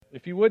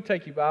If you would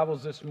take your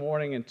Bibles this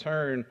morning and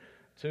turn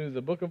to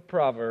the book of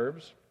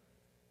Proverbs,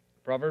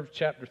 Proverbs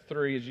chapter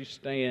 3 as you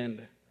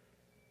stand.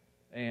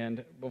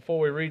 And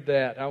before we read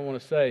that, I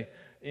want to say,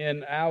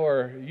 in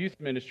our youth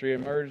ministry,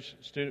 Emerge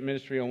Student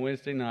Ministry on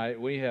Wednesday night,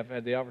 we have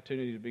had the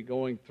opportunity to be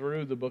going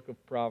through the book of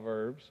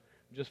Proverbs.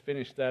 Just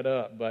finished that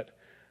up. But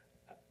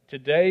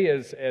today,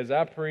 as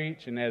I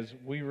preach and as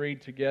we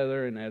read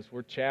together and as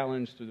we're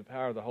challenged through the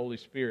power of the Holy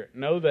Spirit,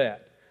 know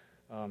that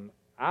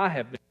I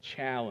have been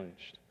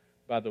challenged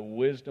by the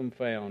wisdom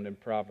found in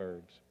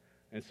Proverbs.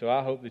 And so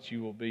I hope that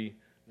you will be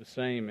the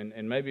same.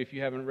 And maybe if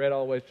you haven't read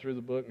all the way through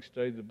the book and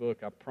studied the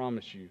book, I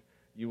promise you,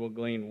 you will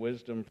glean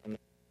wisdom from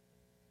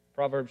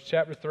Proverbs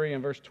chapter 3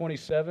 and verse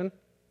 27.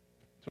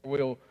 So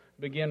we'll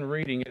begin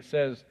reading. It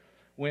says,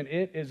 "When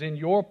it is in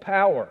your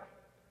power,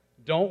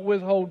 don't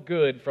withhold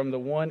good from the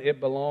one it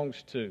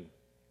belongs to.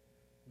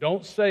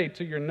 Don't say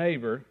to your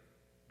neighbor,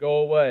 'Go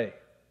away,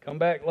 come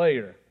back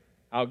later,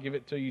 I'll give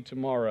it to you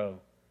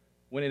tomorrow,'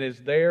 when it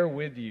is there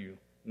with you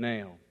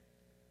now.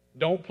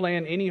 Don't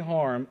plan any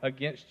harm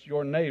against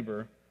your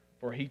neighbor,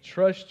 for he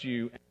trusts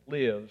you and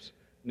lives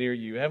near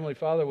you." Heavenly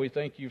Father, we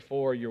thank you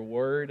for your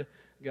word.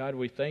 God,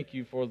 we thank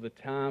you for the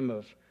time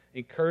of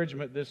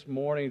encouragement this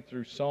morning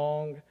through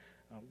song.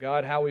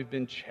 God, how we've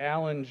been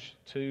challenged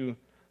to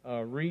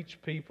reach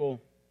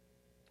people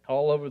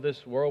all over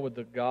this world with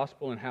the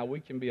gospel and how we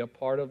can be a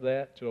part of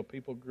that to a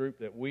people group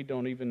that we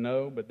don't even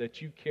know, but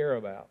that you care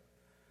about.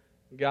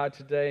 God,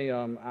 today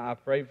I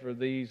pray for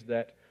these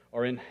that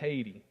are in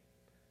Haiti,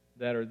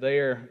 that are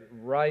there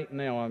right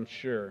now, I'm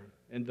sure,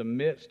 in the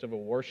midst of a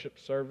worship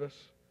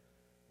service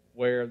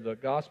where the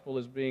gospel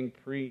is being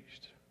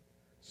preached,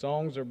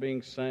 songs are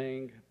being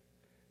sang,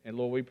 and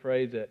Lord, we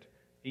pray that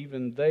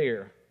even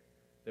there,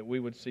 that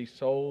we would see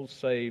souls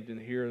saved and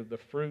hear the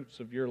fruits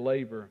of your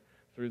labor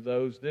through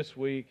those this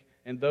week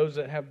and those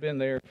that have been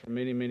there for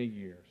many, many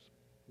years.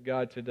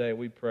 God, today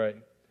we pray,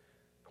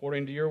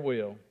 according to your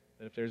will,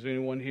 that if there's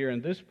anyone here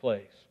in this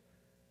place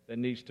that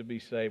needs to be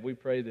saved, we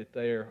pray that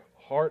their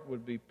heart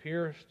would be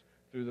pierced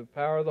through the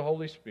power of the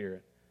Holy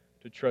Spirit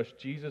to trust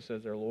Jesus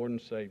as their Lord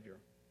and Savior.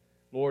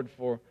 Lord,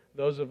 for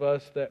those of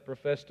us that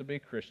profess to be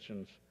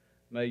Christians,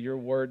 may your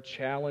word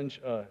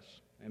challenge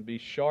us and be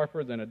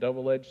sharper than a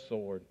double-edged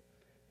sword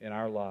in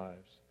our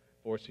lives.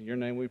 For it's in your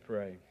name we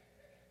pray.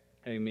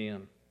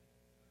 Amen.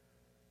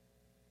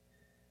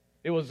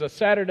 It was a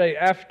Saturday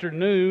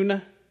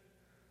afternoon,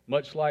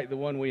 much like the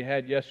one we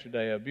had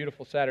yesterday. A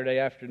beautiful Saturday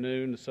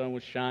afternoon. The sun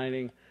was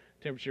shining.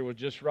 Temperature was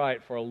just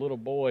right for a little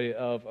boy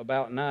of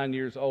about 9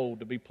 years old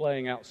to be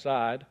playing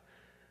outside.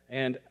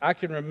 And I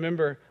can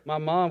remember my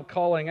mom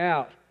calling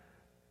out,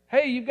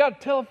 "Hey, you've got a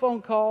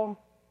telephone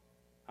call."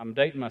 I'm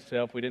dating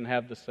myself. We didn't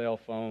have the cell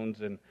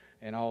phones and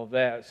all of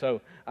that.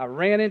 So I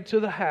ran into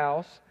the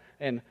house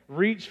and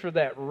reached for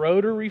that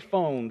rotary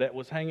phone that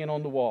was hanging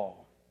on the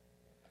wall.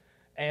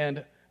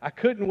 And I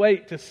couldn't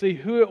wait to see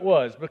who it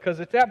was, because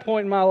at that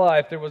point in my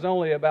life, there was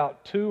only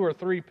about 2 or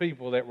 3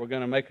 people that were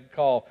going to make a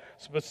call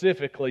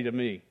specifically to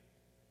me.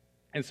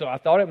 And so I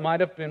thought it might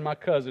have been my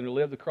cousin who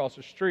lived across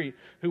the street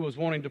who was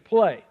wanting to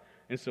play.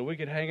 And so we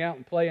could hang out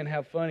and play and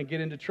have fun and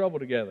get into trouble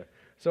together.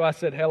 So I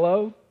said,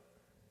 "Hello."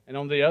 And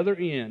on the other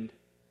end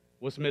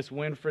was Miss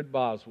Winfred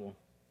Boswell.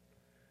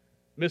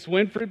 Miss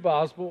Winfred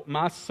Boswell,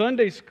 my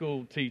Sunday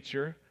school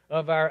teacher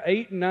of our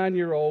 8 and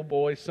 9-year-old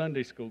boys'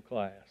 Sunday school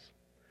class.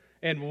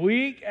 And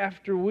week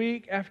after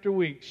week after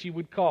week, she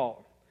would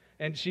call.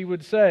 And she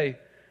would say,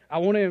 "I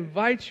want to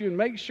invite you and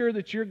make sure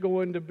that you're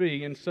going to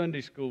be in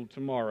Sunday school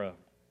tomorrow."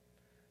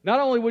 Not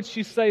only would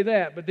she say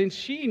that, but then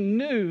she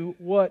knew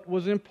what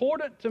was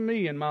important to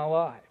me in my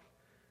life.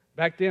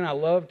 Back then, I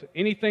loved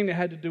anything that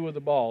had to do with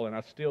the ball, and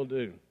I still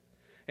do.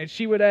 And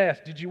she would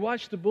ask, "Did you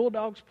watch the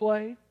Bulldogs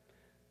play?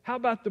 How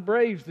about the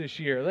Braves this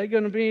year? Are they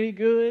going to be any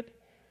good?"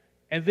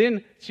 And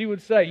then she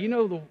would say, "You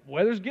know, the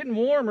weather's getting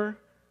warmer.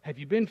 Have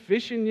you been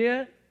fishing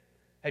yet?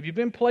 Have you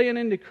been playing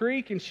in the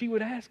creek?" And she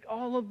would ask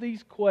all of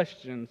these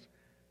questions.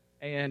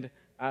 And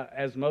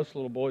as most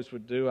little boys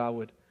would do, I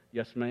would,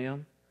 "Yes,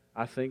 ma'am.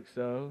 I think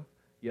so.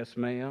 Yes,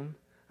 ma'am."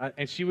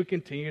 And she would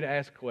continue to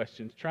ask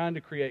questions, trying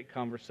to create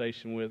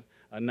conversation with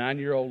a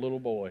 9-year-old little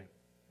boy.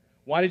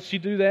 Why did she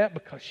do that?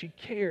 Because she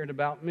cared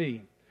about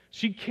me.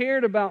 She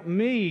cared about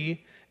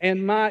me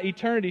and my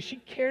eternity. She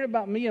cared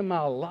about me and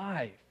my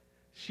life.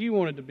 She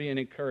wanted to be an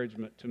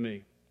encouragement to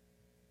me.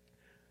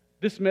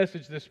 This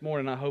message this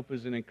morning, I hope,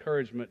 is an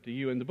encouragement to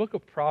you. In the book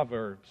of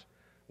Proverbs,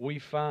 we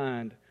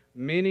find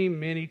many,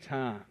 many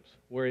times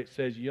where it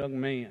says, "Young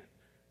man,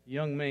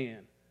 young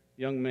man,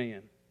 young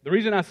man." The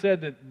reason I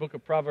said that the book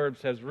of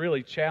Proverbs has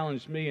really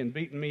challenged me and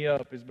beaten me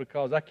up is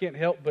because I can't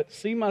help but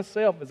see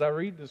myself as I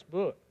read this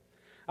book.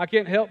 I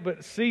can't help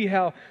but see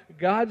how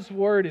God's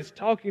Word is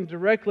talking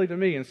directly to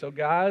me. And so,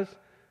 guys,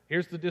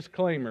 here's the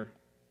disclaimer.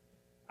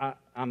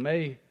 I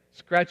may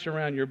scratch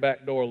around your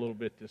back door a little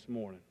bit this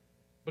morning,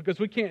 because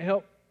we can't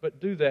help but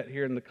do that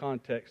here in the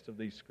context of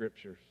these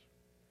Scriptures.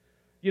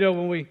 You know,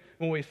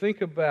 when we think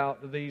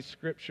about these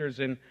scriptures,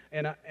 and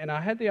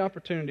I had the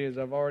opportunity, as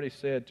I've already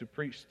said, to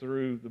preach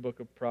through the book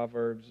of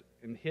Proverbs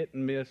in hit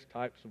and miss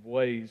types of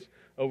ways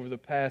over the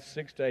past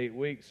 6 to 8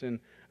 weeks in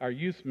our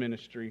youth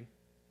ministry.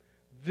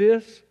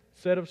 This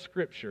set of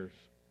scriptures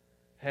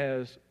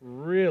has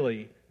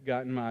really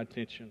gotten my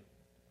attention.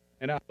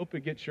 And I hope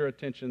it gets your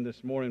attention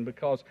this morning,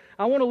 because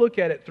I want to look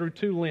at it through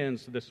two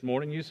lenses this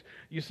morning.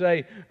 You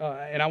say,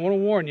 and I want to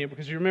warn you,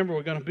 because you remember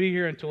we're going to be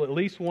here until at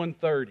least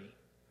 1:30.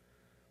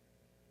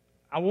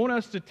 I want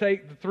us to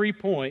take the 3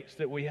 points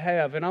that we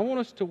have, and I want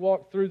us to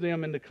walk through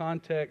them in the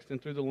context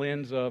and through the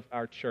lens of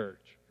our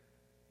church.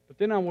 But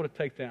then I want to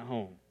take that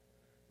home,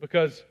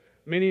 because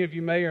many of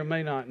you may or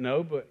may not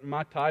know, but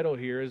my title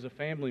here is a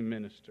family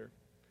minister.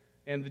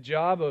 And the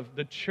job of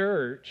the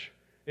church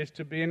is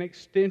to be an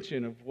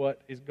extension of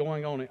what is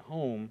going on at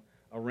home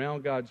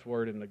around God's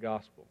Word and the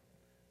gospel,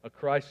 a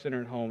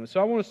Christ-centered home. And so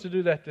I want us to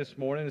do that this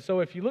morning. And so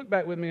if you look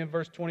back with me in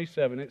verse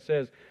 27, it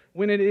says,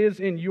 "When it is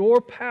in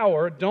your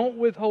power, don't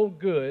withhold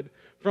good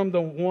from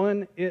the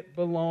one it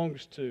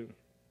belongs to."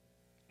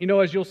 You know,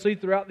 as you'll see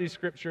throughout these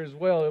scriptures as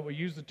well, it will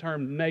use the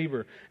term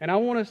neighbor. And I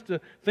want us to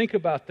think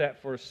about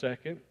that for a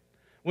second.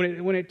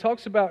 When it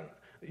talks about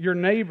your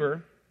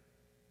neighbor,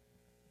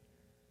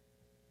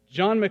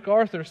 John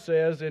MacArthur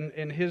says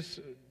in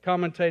his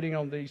commentating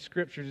on these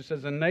scriptures, he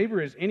says, "A neighbor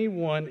is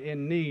anyone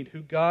in need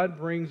who God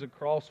brings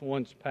across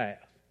one's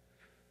path."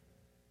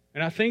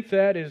 And I think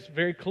that is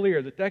very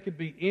clear, that could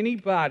be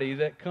anybody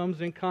that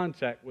comes in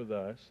contact with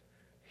us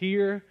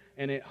here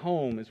and at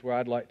home is where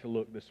I'd like to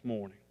look this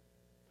morning.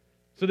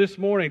 So this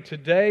morning,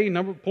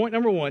 point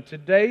number one,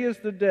 today is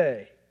the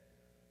day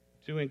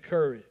to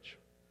encourage,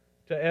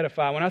 to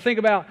edify. When I think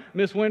about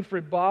Miss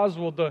Winfred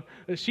Boswell,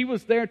 she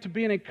was there to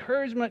be an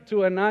encouragement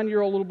to a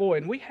 9-year-old little boy.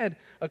 And we had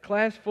a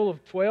class full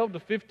of 12 to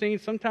 15,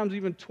 sometimes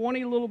even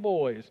 20 little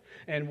boys.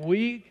 And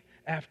week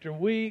after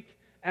week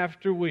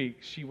after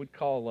week, she would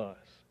call us.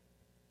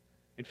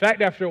 In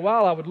fact, after a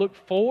while, I would look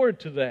forward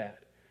to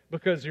that,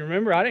 because you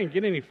remember, I didn't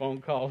get any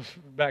phone calls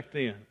back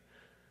then.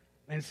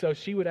 And so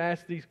she would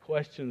ask these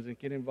questions and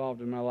get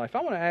involved in my life.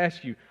 I want to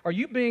ask you, are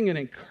you being an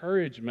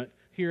encouragement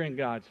here in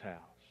God's house?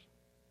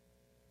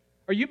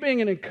 Are you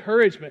being an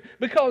encouragement?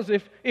 Because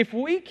if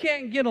we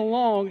can't get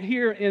along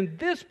here in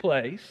this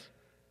place,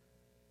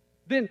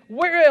 then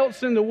where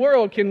else in the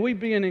world can we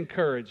be an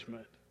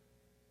encouragement?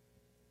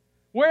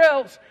 Where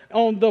else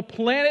on the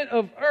planet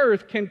of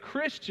earth can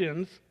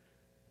Christians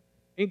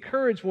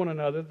encourage one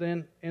another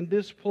than in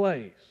this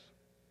place?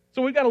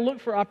 So we've got to look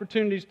for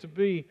opportunities to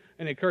be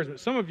an encouragement.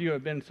 Some of you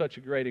have been such a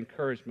great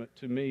encouragement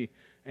to me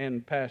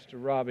and Pastor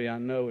Robbie, I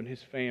know, and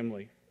his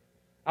family.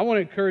 I want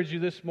to encourage you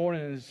this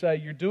morning and say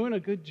you're doing a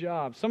good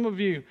job. Some of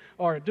you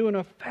are doing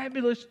a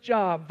fabulous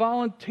job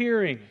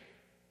volunteering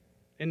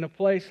in a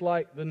place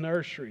like the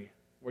nursery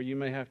where you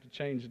may have to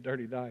change a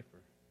dirty diaper.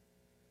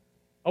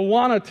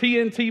 Awana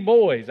TNT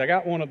Boys, I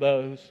got one of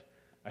those.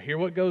 I hear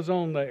what goes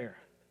on there.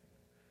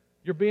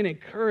 You're being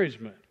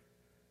encouragement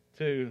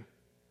to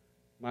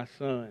my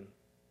son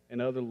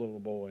and other little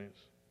boys.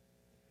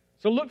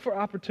 So look for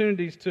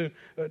opportunities to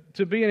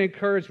be an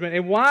encouragement.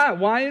 And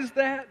why is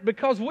that?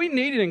 Because we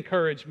need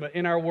encouragement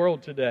in our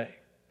world today.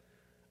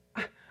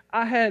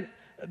 I had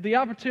the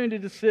opportunity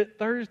to sit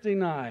Thursday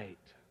night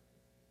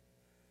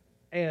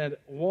and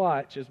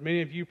watch, as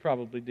many of you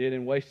probably did,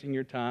 and wasting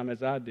your time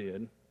as I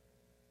did,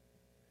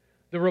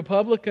 the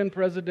Republican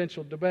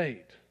presidential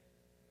debate.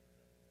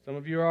 Some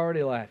of you are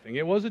already laughing.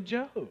 It was a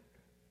joke.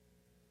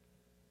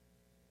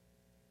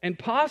 And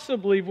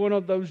possibly one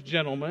of those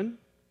gentlemen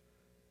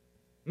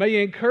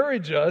may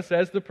encourage us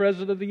as the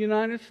President of the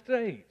United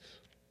States.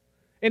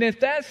 And if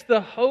that's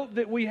the hope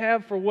that we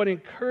have for what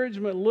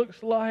encouragement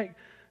looks like,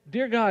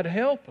 dear God,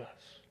 help us.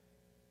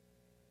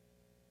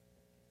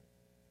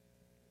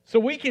 So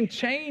we can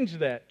change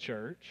that,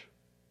 church,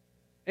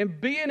 and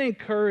be an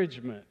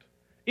encouragement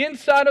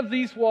inside of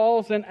these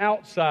walls and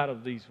outside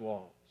of these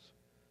walls.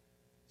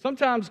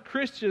 Sometimes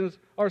Christians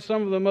are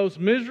some of the most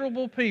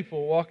miserable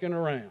people walking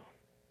around.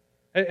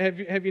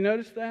 Have you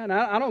noticed that?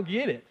 I don't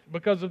get it,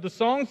 because of the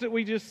songs that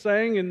we just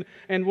sang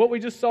and what we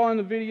just saw in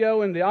the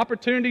video and the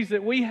opportunities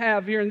that we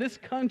have here in this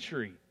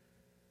country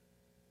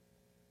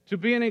to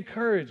be an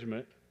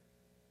encouragement.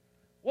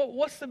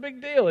 What's the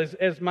big deal?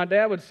 As my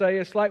dad would say,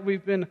 it's like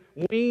we've been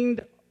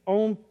weaned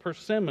on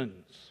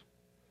persimmons.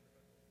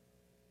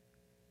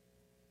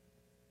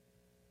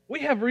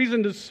 We have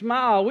reason to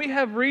smile. We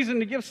have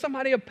reason to give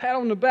somebody a pat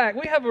on the back.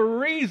 We have a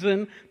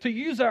reason to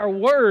use our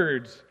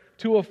words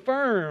to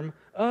affirm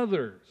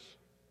others.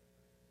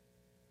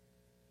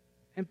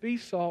 And be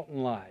salt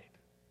and light.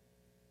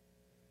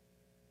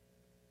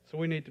 So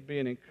we need to be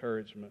an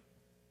encouragement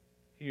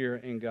here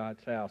in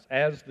God's house,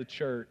 as the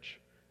church,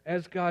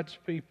 as God's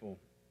people.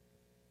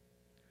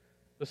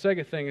 The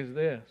second thing is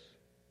this.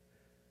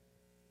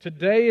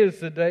 Today is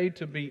the day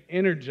to be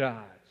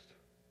energized.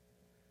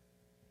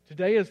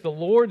 Today is the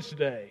Lord's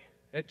Day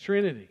at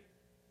Trinity.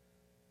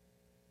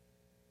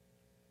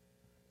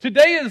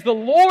 Today is the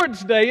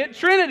Lord's Day at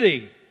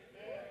Trinity.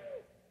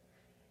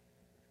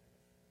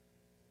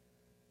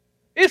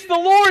 It's the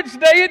Lord's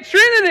Day at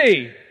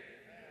Trinity.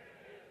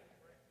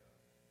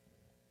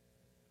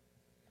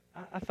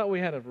 I thought we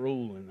had a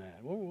rule in that.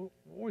 Weren't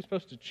we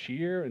supposed to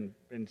cheer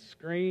and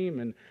scream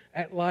and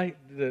act like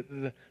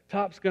the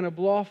top's going to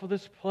blow off of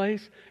this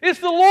place? It's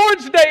the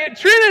Lord's Day at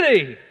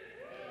Trinity.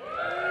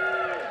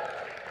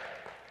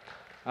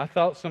 I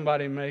thought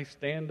somebody may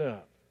stand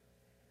up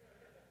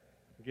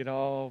and get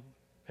all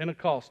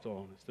Pentecostal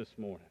on us this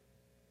morning.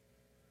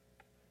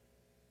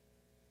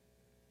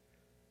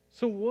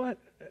 So what?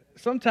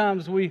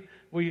 Sometimes we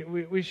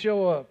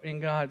show up in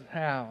God's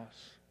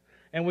house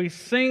and we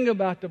sing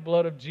about the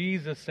blood of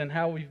Jesus and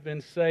how we've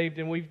been saved,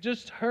 and we've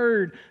just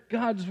heard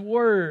God's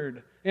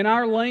Word in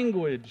our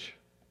language.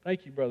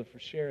 Thank you, brother, for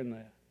sharing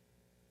that.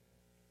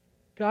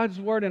 God's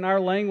Word in our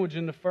language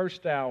in the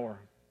first hour.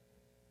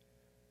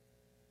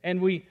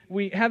 And we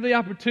have the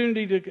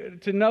opportunity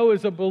to know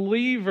as a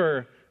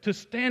believer to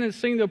stand and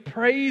sing the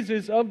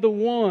praises of the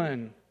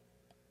one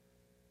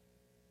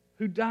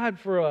who died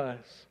for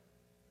us,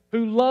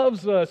 who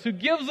loves us, who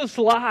gives us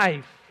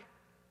life.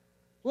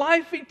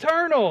 Life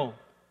eternal.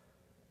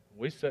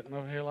 We sitting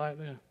over here like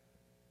this.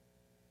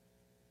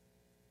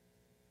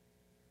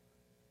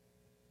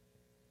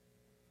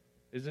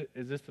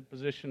 Is this the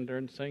position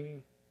during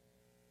singing?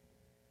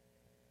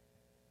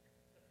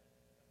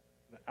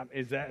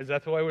 Is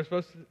that the way we're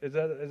supposed to? Is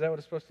that what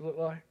it's supposed to look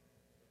like?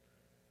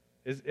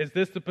 Is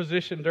this the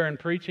position during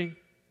preaching?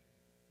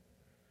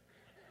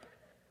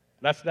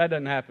 That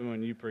doesn't happen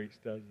when you preach,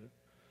 does it?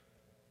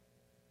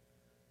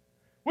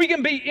 We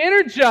can be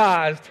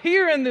energized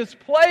here in this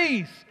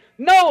place,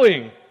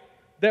 knowing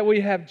that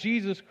we have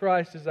Jesus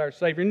Christ as our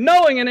Savior,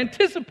 knowing and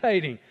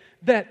anticipating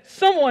that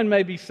someone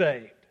may be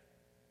saved.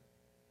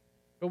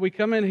 But we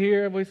come in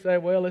here and we say,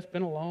 well, it's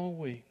been a long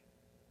week.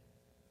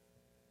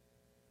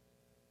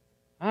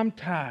 I'm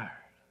tired.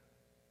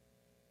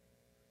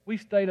 We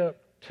stayed up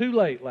too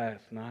late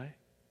last night.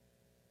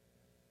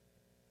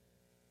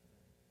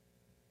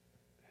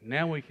 And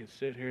now we can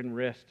sit here and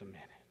rest a minute.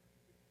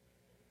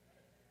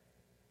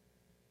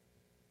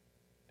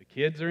 The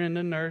kids are in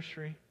the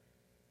nursery.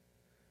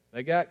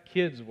 They got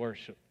kids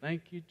worship.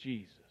 Thank you,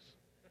 Jesus.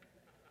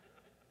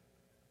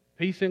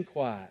 Peace and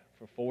quiet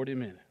for 40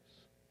 minutes.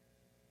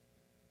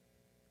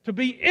 To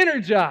be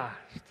energized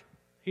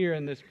here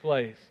in this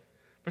place.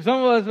 For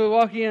some of us, we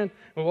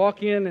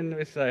walk in and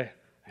we say,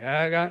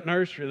 I got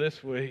nursery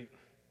this week.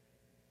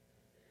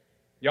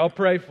 Y'all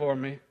pray for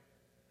me.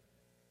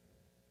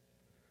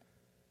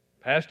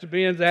 Pastor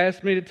Ben's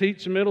asked me to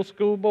teach the middle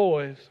school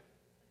boys.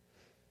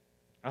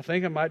 I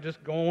think I might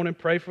just go on and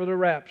pray for the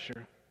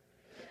rapture.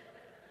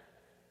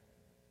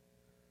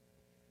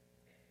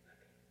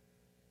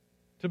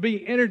 To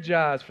be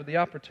energized for the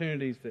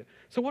opportunities that...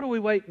 So what are we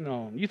waiting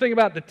on? You think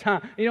about the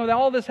time.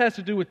 All this has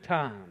to do with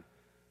time.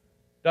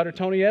 Dr.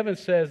 Tony Evans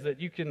says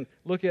that you can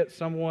look at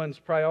someone's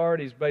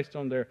priorities based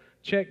on their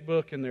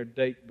checkbook and their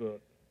date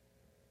book.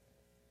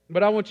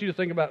 But I want you to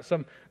think about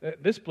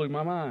this blew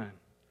my mind.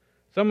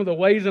 Some of the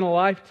ways in a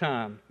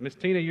lifetime. Miss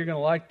Tina, you're going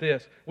to like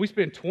this. We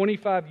spend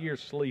 25 years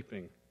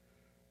sleeping.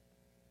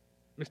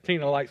 Miss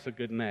Tina likes a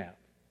good nap.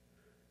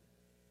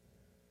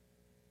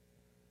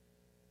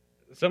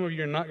 Some of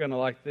you are not going to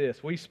like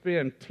this. We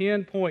spend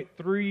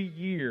 10.3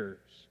 years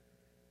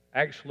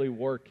actually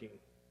working.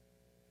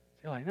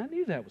 You're like, I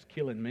knew that was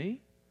killing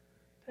me.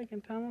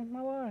 Taking time off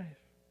my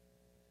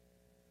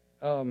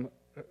life.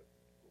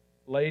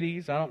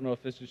 Ladies, I don't know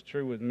if this is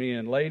true with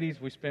men.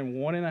 Ladies, we spend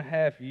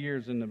 1.5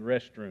 years in the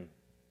restroom.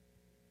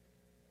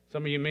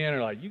 Some of you men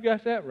are like, you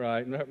got that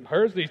right.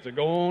 Hers needs to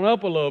go on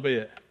up a little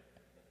bit.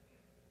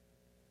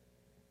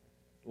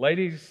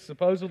 Ladies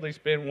supposedly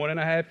spend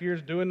 1.5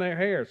 years doing their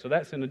hair, so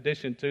that's in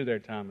addition to their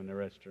time in the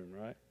restroom,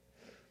 right?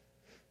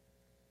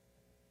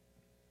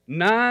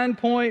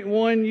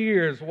 9.1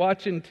 years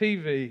watching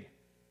TV.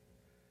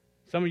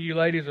 Some of you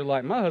ladies are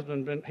like, my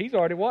husband, he's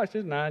already watched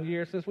his 9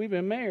 years since we've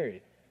been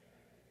married.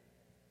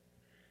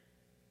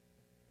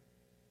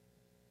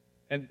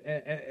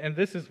 And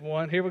this is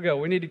one. Here we go.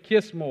 We need to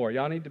kiss more.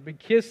 Y'all need to be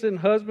kissing,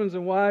 husbands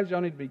and wives. Y'all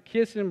need to be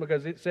kissing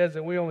because it says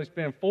that we only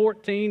spend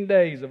 14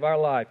 days of our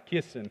life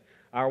kissing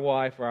our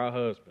wife or our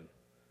husband.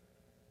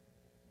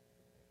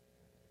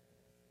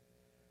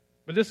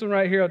 But this one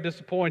right here will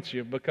disappoint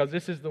you because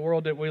this is the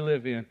world that we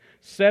live in.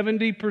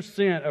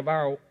 70% of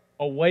our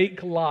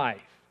awake life,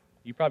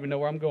 you probably know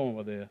where I'm going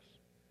with this,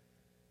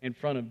 in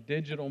front of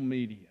digital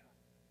media.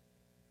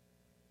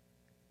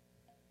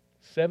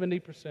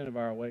 70% of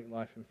our awake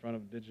life in front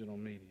of digital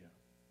media.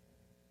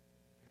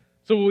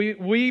 So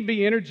we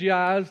be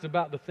energized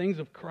about the things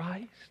of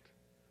Christ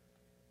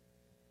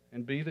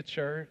and be the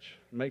church,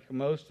 make the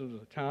most of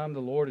the time the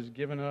Lord has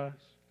given us.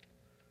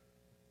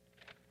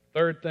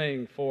 Third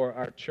thing for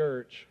our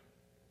church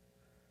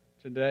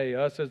today,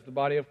 us as the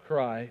body of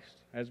Christ,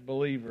 as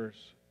believers,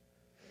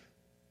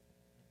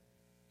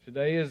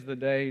 today is the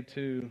day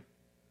to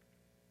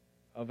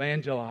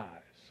evangelize.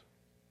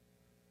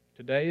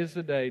 Today is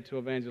the day to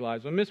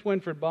evangelize. When Miss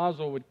Winfred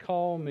Boswell would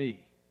call me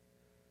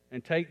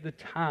and take the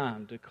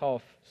time to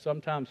call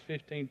sometimes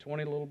 15,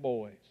 20 little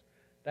boys,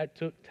 that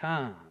took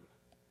time.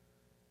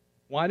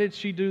 Why did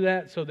she do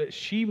that? So that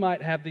she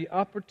might have the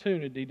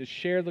opportunity to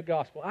share the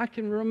gospel. I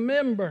can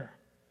remember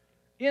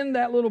in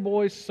that little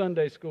boy's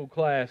Sunday school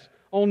class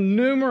on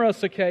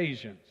numerous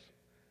occasions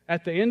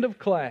at the end of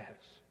class,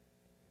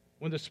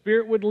 when the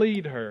Spirit would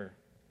lead her,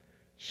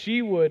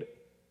 she would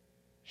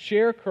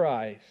share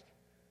Christ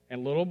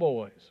and little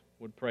boys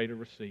would pray to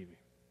receive Him.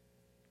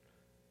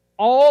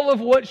 All of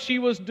what she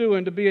was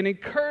doing to be an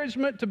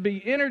encouragement, to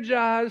be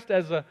energized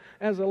as a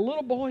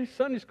little boy's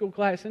Sunday school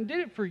class, and did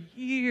it for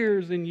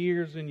years and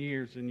years and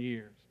years and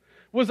years,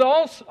 was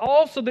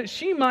also that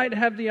she might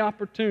have the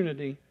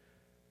opportunity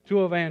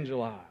to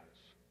evangelize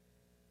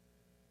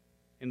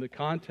in the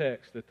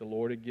context that the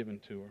Lord had given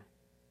to her.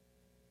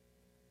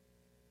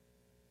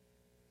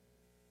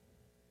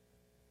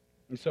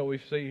 And so we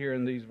see here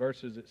in these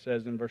verses, it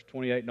says in verse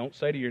 28, don't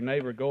say to your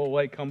neighbor, go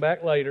away, come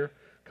back later.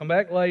 Come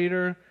back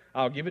later.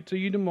 I'll give it to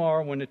you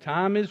tomorrow when the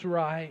time is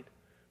right,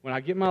 when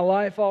I get my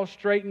life all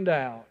straightened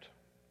out,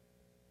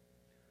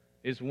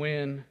 is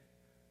when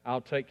I'll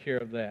take care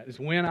of that.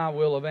 It's when I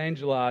will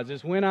evangelize.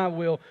 It's when I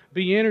will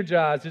be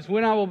energized. It's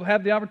when I will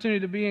have the opportunity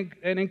to be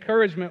an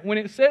encouragement. When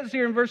it says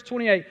here in verse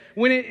 28,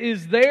 when it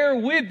is there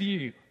with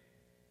you.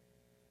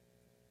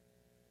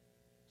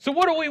 So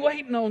what are we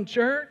waiting on,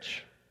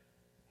 church?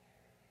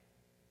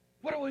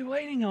 What are we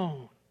waiting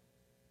on?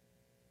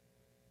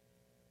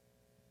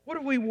 What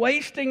are we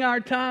wasting our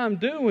time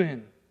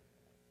doing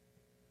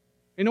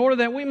in order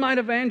that we might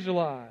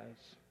evangelize?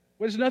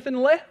 Well, there's nothing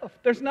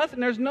left. There's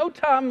no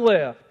time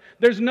left.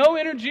 There's no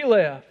energy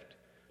left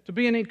to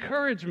be an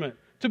encouragement,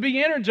 to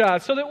be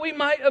energized so that we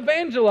might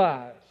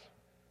evangelize.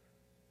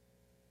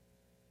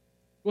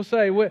 We'll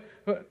say,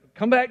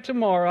 come back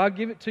tomorrow, I'll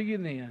give it to you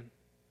then.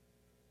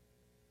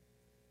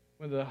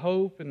 With the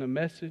hope and the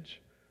message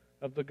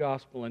of the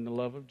gospel and the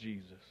love of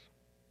Jesus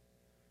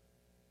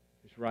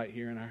is right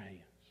here in our hands,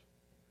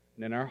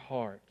 and in our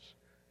hearts,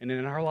 and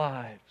in our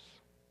lives.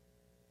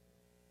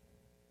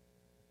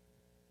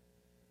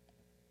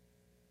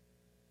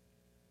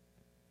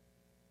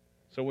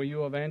 So will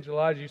you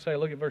evangelize? You say,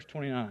 look at verse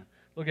 29.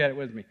 Look at it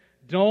with me.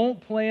 Don't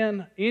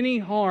plan any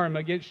harm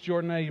against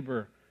your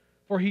neighbor,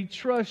 for he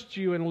trusts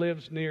you and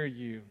lives near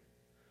you.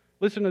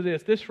 Listen to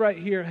this. This right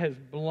here has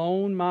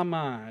blown my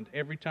mind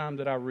every time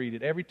that I read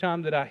it. Every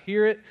time that I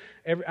hear it,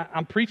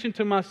 I'm preaching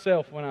to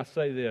myself when I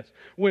say this.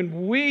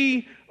 When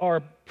we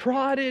are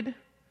prodded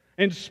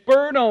and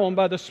spurred on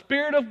by the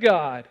Spirit of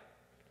God,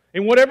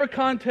 in whatever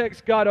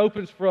context God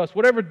opens for us,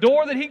 whatever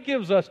door that He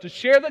gives us to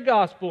share the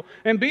gospel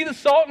and be the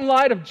salt and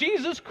light of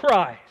Jesus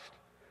Christ,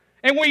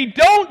 and we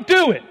don't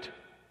do it,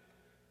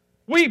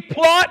 we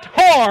plot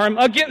harm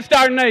against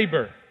our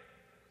neighbor.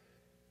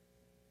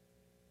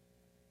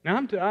 Now,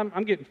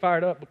 I'm getting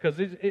fired up because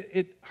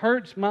it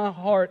hurts my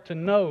heart to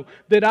know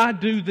that I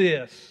do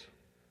this,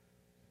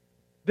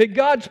 that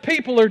God's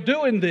people are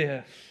doing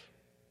this.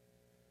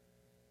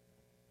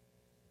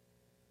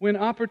 When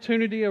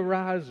opportunity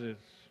arises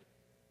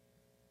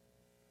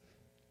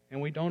and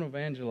we don't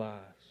evangelize,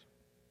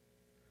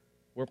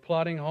 we're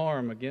plotting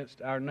harm against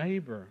our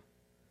neighbor.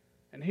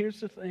 And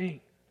here's the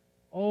thing.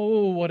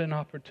 Oh, what an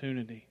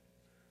opportunity.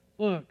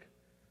 Look,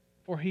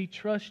 for he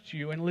trusts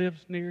you and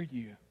lives near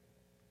you.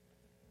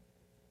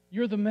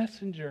 You're the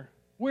messenger.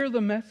 We're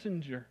the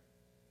messenger.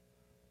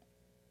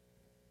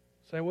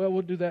 Say, well,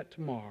 we'll do that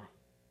tomorrow.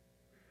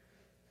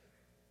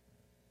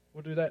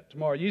 We'll do that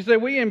tomorrow. You say,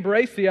 we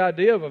embrace the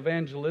idea of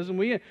evangelism.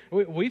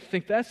 We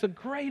think that's a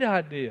great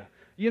idea.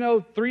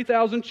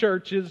 3,000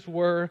 churches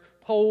were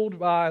polled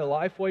by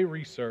Lifeway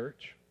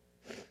Research,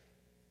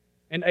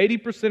 and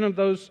 80% of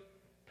those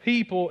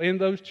people in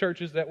those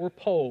churches that were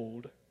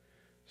polled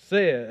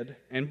said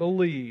and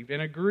believed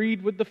and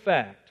agreed with the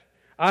fact,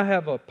 I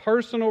have a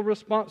personal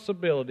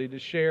responsibility to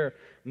share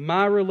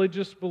my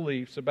religious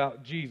beliefs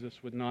about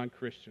Jesus with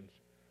non-Christians.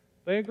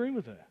 They agree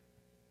with that.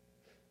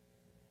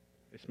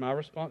 It's my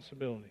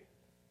responsibility.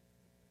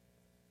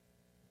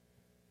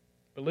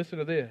 But listen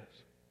to this.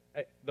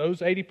 Those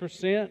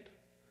 80%,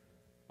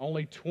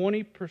 only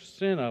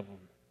 20% of them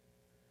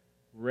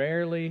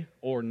rarely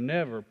or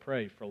never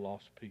pray for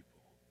lost people.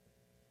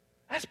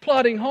 That's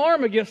plotting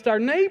harm against our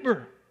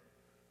neighbor.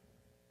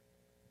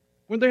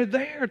 When they're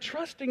there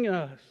trusting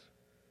us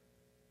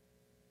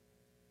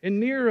and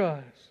near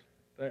us.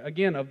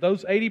 Again, of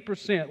those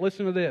 80%,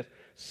 listen to this.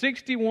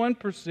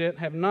 61%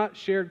 have not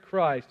shared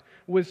Christ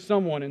with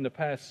someone in the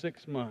past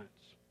 6 months.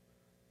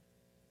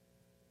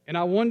 And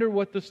I wonder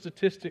what the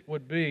statistic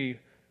would be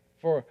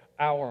for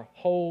our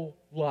whole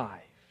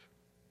life.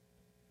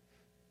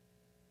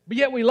 But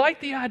yet we like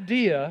the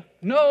idea,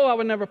 no, I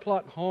would never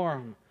plot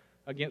harm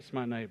against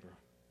my neighbor.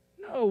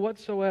 No,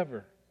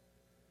 whatsoever.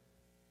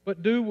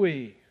 But do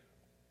we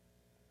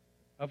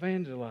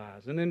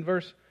evangelize? And then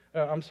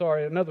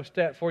another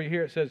stat for you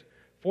here. It says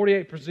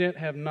 48%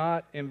 have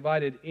not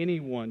invited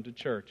anyone to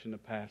church in the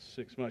past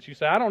 6 months. You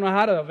say, I don't know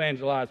how to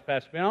evangelize,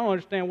 Pastor Ben. I don't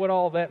understand what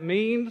all that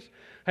means.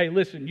 Hey,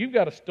 listen, you've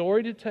got a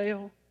story to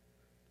tell,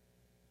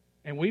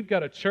 and we've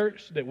got a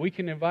church that we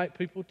can invite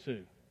people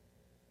to.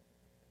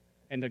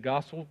 And the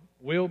gospel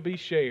will be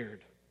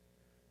shared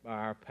by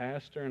our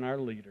pastor and our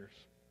leaders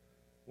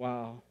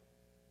while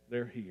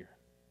they're here.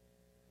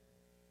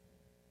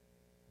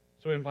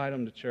 So invite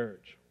them to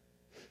church.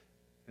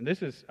 And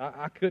this is,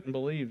 I couldn't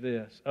believe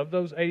this. Of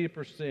those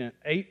 80%,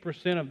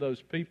 8% of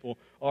those people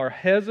are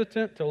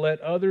hesitant to let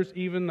others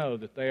even know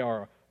that they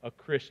are a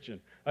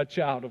Christian, a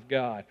child of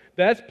God.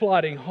 That's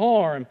plotting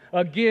harm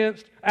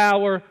against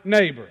our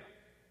neighbor.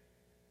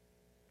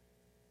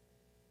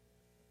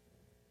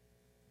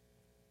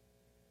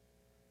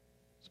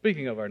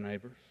 Speaking of our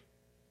neighbors,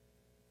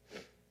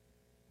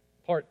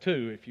 part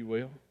 2, if you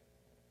will,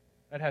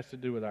 that has to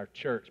do with our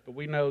church. But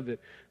we know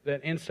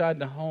that inside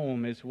the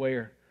home is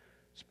where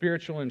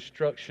spiritual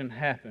instruction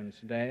happens.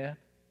 Dad,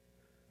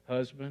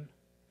 husband,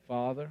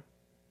 father.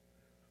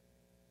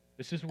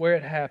 This is where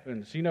it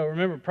happens. You know,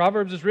 remember,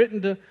 Proverbs is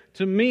written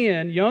to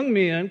men, young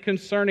men,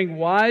 concerning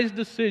wise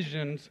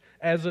decisions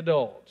as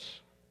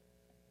adults.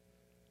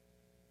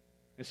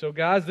 And so,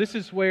 guys, this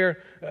is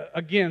where,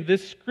 again,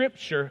 this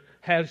Scripture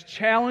has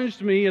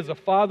challenged me as a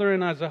father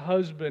and as a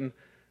husband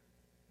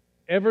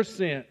ever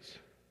since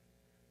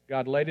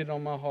God laid it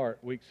on my heart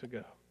weeks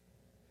ago.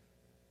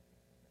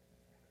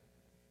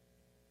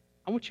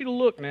 I want you to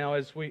look now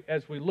as we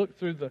look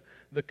through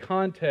the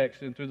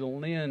context and through the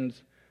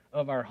lens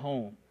of our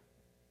home.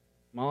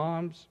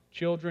 Moms,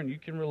 children, you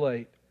can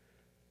relate.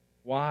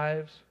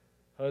 Wives,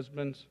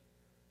 husbands,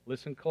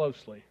 listen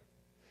closely.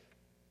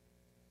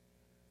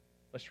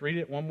 Let's read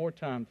it one more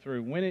time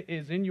through. When it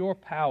is in your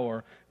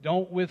power,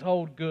 don't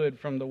withhold good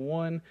from the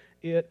one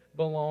it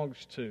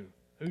belongs to.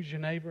 Who's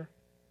your neighbor?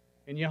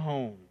 In your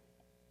home.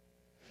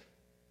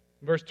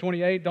 Verse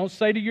 28, don't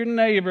say to your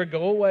neighbor,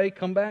 go away,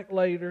 come back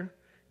later.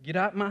 Get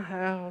out my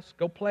house,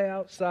 go play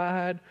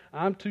outside.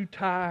 I'm too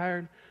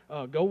tired.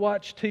 Go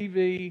watch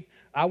TV.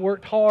 I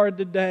worked hard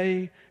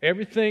today.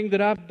 Everything that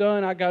I've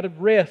done, I got to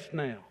rest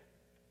now.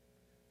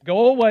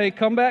 Go away,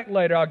 come back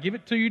later. I'll give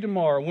it to you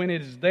tomorrow when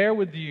it is there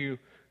with you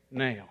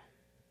now.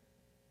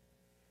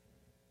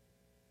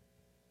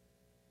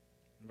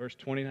 Verse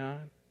 29,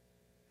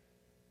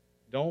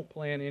 don't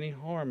plan any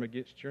harm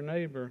against your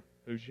neighbor.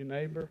 Who's your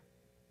neighbor?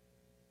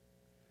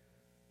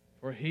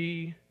 For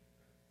he,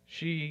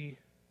 she,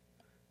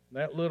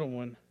 that little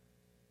one,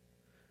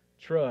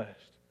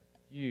 trusts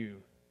you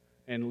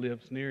and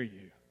lives near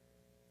you.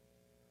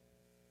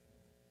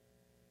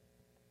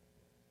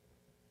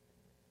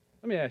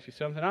 Let me ask you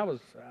something.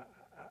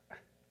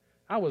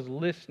 I was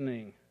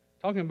listening,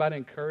 talking about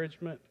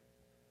encouragement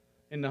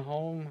in the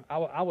home.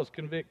 I was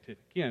convicted.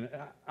 Again,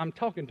 I'm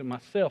talking to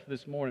myself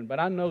this morning, but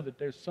I know that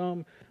there's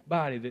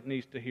somebody that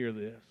needs to hear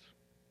this.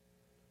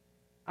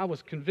 I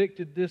was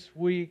convicted this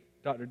week.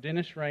 Dr.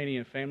 Dennis Rainey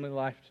in Family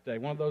Life Today,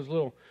 one of those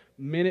little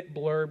minute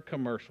blurb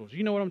commercials.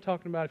 You know what I'm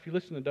talking about. If you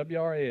listen to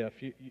WRAF,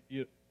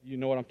 you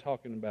know what I'm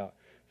talking about.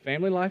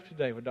 Family Life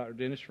Today with Dr.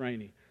 Dennis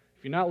Rainey.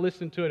 If you're not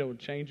listening to it, it will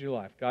change your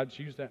life. God's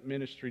used that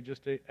ministry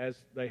just as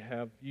they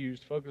have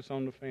used Focus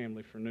on the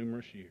Family for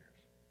numerous years.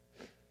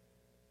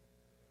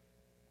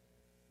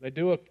 They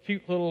do a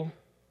cute little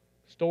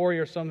story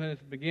or something at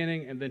the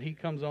beginning, and then he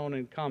comes on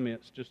and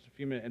comments just a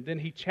few minutes. And then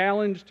he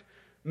challenged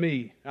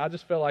me. I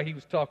just felt like he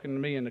was talking to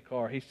me in the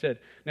car. He said,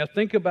 now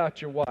think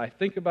about your wife.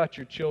 Think about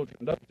your children,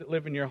 those that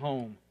live in your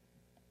home.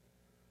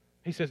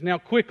 He says, now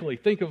quickly,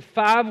 think of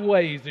 5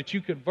 ways that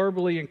you could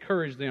verbally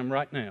encourage them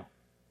right now.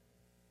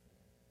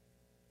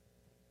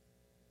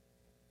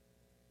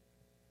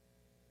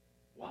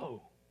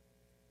 Whoa.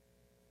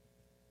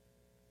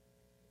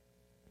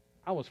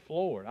 I was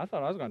floored. I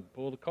thought I was going to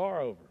pull the car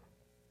over.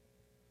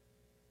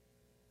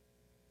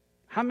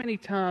 How many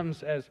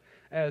times as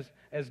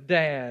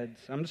dads,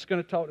 I'm just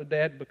going to talk to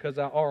dad because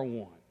I are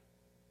one.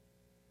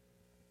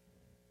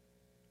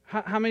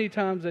 How many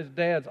times as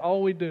dads,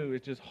 all we do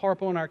is just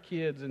harp on our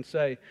kids and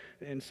say,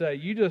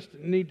 you just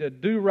need to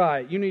do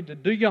right. You need to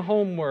do your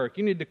homework.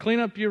 You need to clean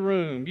up your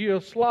room. You're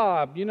a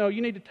slob. You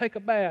need to take a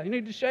bath. You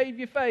need to shave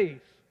your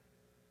face.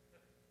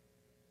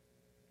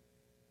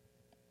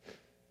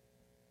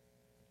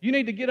 You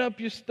need to get up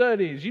your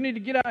studies. You need to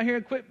get out here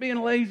and quit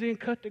being lazy and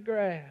cut the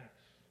grass.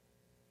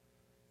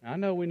 I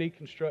know we need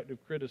constructive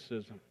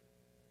criticism.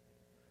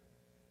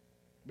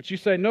 But you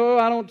say, no,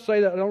 I don't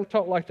say that. I don't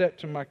talk like that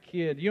to my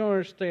kid. You don't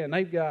understand.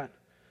 They've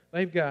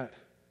got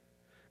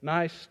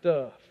nice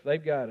stuff.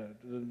 They've got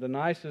the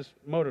nicest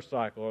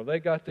motorcycle, or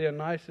they've got the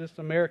nicest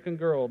American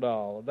Girl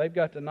doll, or they've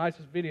got the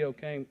nicest video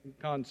game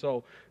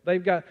console.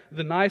 They've got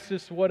the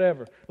nicest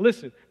whatever.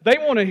 Listen, they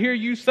want to hear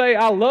you say,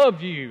 I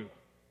love you.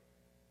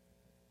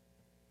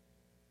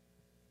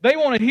 They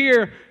want to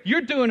hear,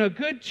 you're doing a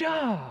good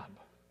job.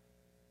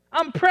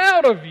 I'm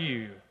proud of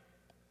you.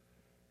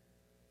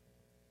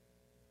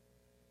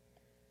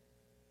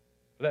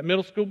 For that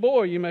middle school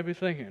boy, you may be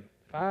thinking,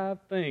 5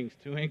 things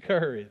to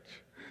encourage.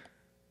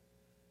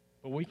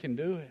 But we can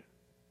do it.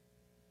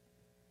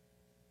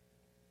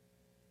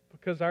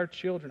 Because our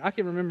children, I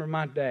can remember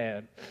my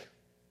dad.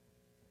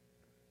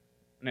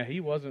 Now,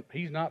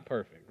 he's not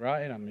perfect,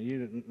 right? I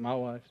mean, my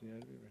wife,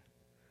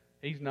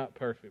 he's not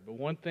perfect. But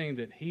one thing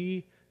that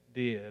he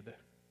did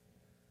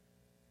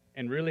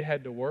and really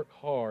had to work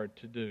hard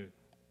to do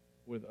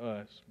with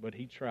us, but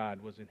he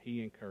tried was that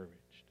he encouraged.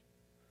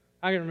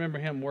 I can remember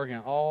him working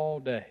all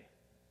day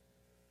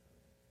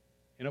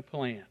in a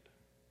plant,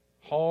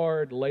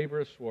 hard,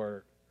 laborious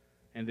work,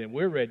 and then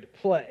we're ready to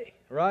play,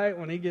 right,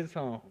 when he gets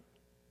home.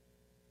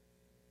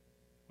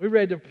 We're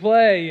ready to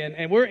play,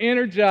 and we're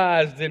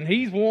energized, and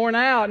he's worn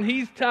out, and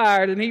he's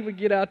tired, and he would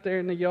get out there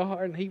in the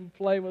yard, and he would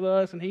play with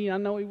us, and I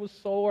know he was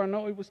sore, I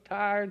know he was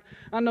tired,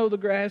 I know the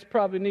grass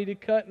probably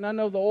needed cutting, I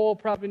know the oil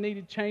probably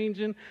needed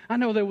changing, I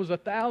know there was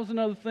 1,000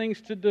 other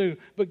things to do,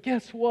 but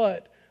guess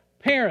what?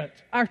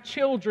 Parents, our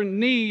children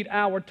need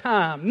our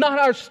time, not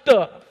our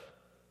stuff.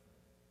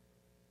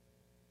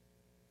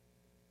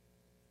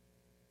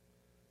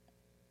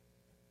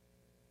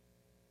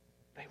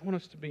 They want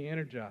us to be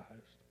energized.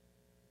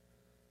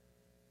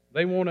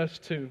 They want us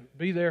to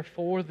be there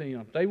for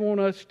them. They want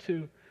us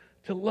to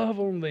love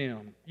on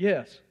them.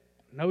 Yes,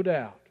 no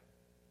doubt.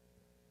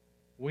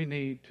 We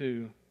need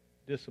to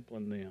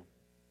discipline them.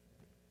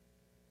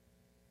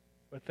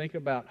 But think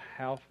about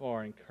how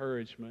far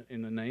encouragement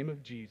in the name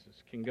of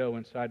Jesus can go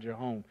inside your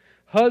home.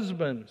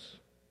 Husbands,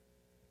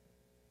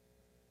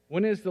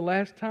 when is the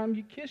last time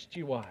you kissed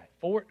your wife?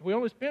 We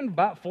only spend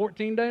about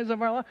 14 days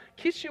of our life.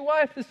 Kiss your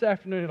wife this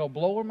afternoon. It'll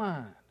blow her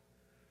mind.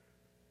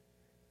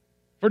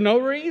 For no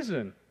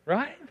reason.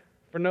 Right?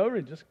 For no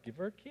reason, just give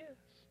her a kiss.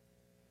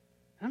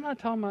 I'm not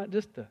talking about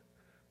just a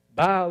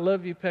bye, I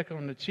love you, peck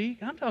on the cheek.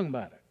 I'm talking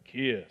about a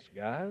kiss,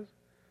 guys.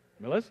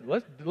 I mean,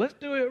 let's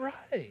do it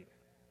right.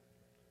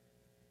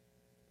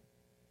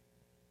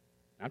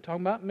 I'm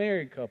talking about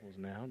married couples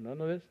now. None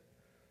of this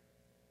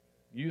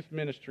youth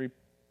ministry,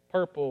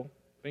 purple,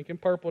 pink and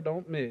purple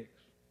don't mix.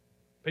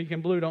 Pink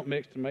and blue don't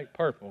mix to make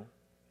purple.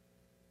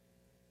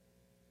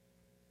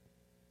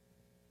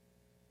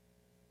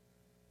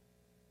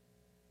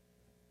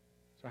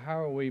 So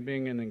how are we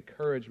being an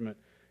encouragement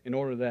in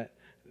order that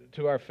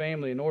to our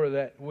family, in order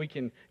that we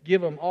can give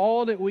them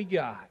all that we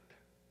got,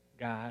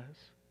 guys?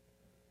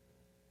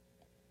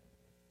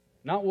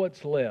 Not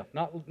what's left,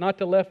 not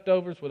the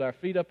leftovers with our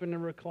feet up in the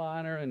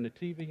recliner and the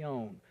TV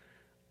on.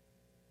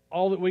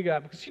 All that we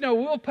got. Because,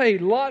 we'll pay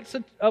lots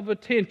of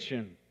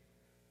attention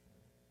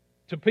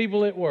to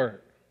people at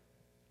work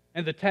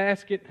and the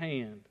task at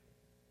hand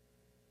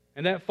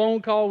and that phone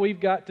call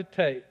we've got to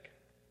take.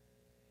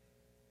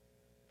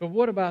 But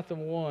what about the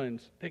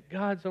ones that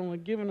God's only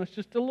given us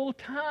just a little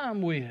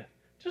time with?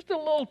 Just a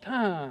little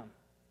time.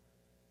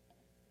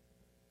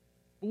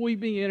 Will we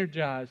be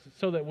energized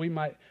so that we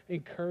might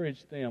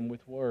encourage them with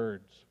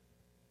words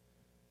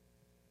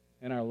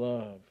and our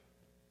love?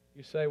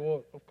 You say,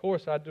 well, of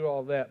course I do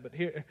all that, but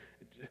here,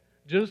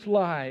 just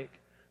like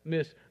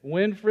Miss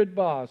Winfred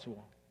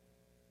Boswell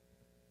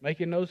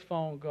making those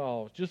phone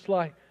calls, just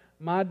like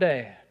my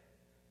dad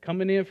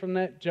coming in from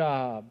that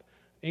job,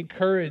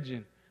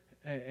 encouraging,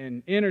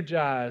 and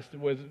energized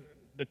with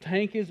the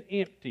tank is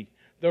empty.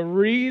 The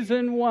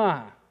reason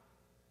why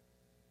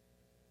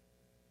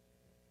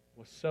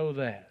was so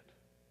that.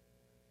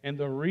 And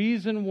the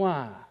reason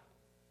why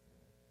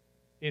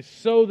is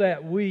so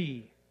that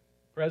we,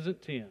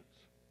 present tense,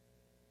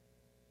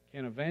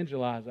 can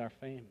evangelize our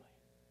family.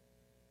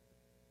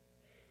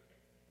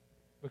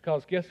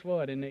 Because guess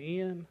what? In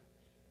the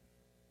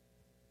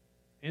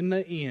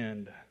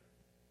end,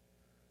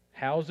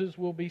 houses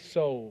will be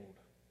sold.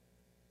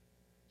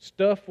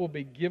 Stuff will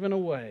be given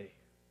away.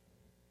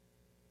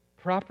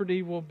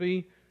 Property will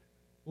be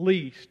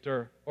leased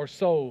or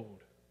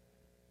sold.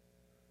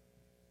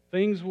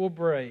 Things will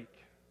break.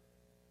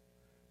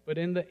 But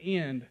in the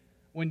end,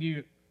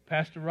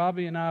 Pastor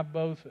Robbie and I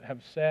both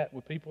have sat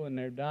with people in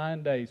their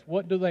dying days.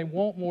 What do they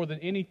want more than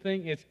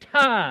anything? It's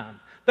time.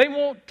 They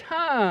want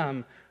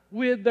time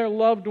with their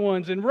loved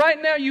ones. And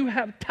right now you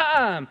have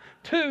time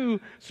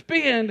to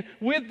spend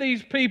with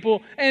these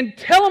people and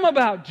tell them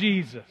about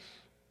Jesus.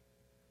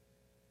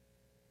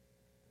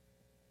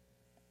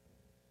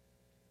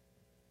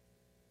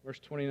 Verse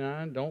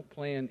 29, don't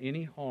plan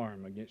any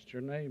harm against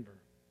your neighbor,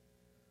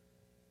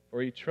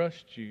 for he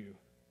trusts you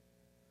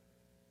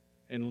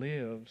and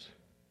lives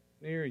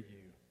near you.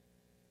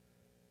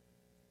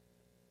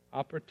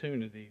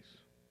 Opportunities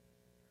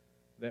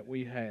that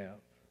we have.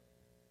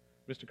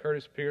 Mr.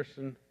 Curtis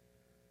Pearson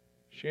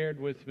shared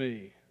with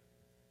me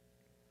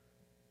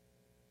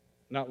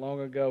not long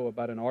ago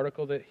about an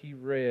article that he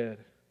read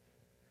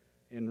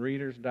in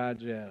Reader's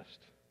Digest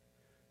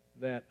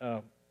that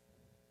a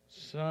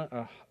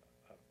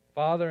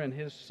father and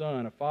his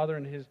son, a father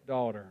and his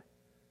daughter,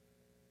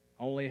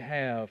 only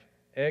have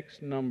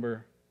X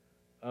number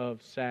of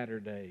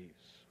Saturdays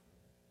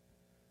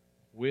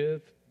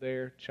with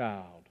their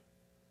child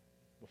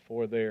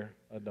before they're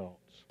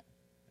adults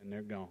and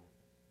they're gone.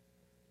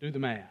 Do the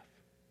math.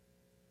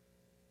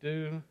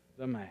 Do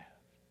the math.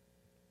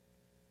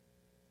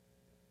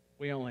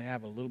 We only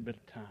have a little bit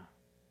of time.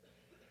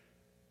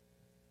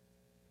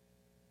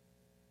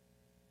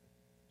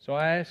 So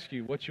I ask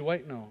you, what you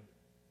waiting on?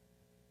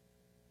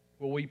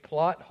 Will we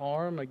plot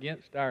harm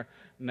against our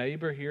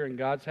neighbor here in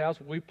God's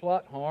house? Will we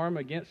plot harm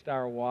against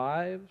our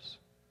wives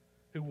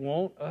who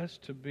want us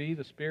to be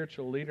the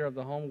spiritual leader of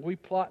the home? Will we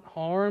plot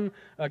harm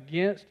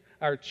against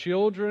our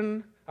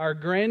children, our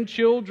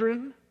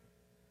grandchildren,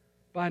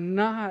 by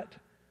not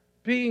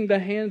being the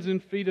hands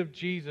and feet of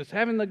Jesus,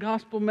 having the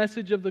gospel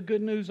message of the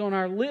good news on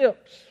our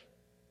lips?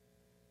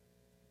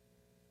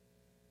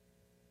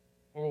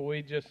 Or will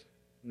we just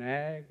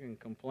nag and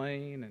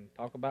complain and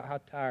talk about how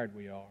tired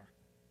we are?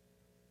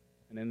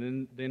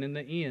 And then in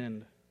the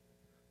end,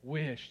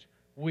 wished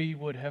we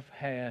would have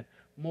had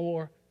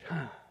more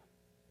time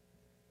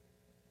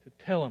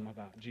to tell them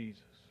about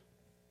Jesus.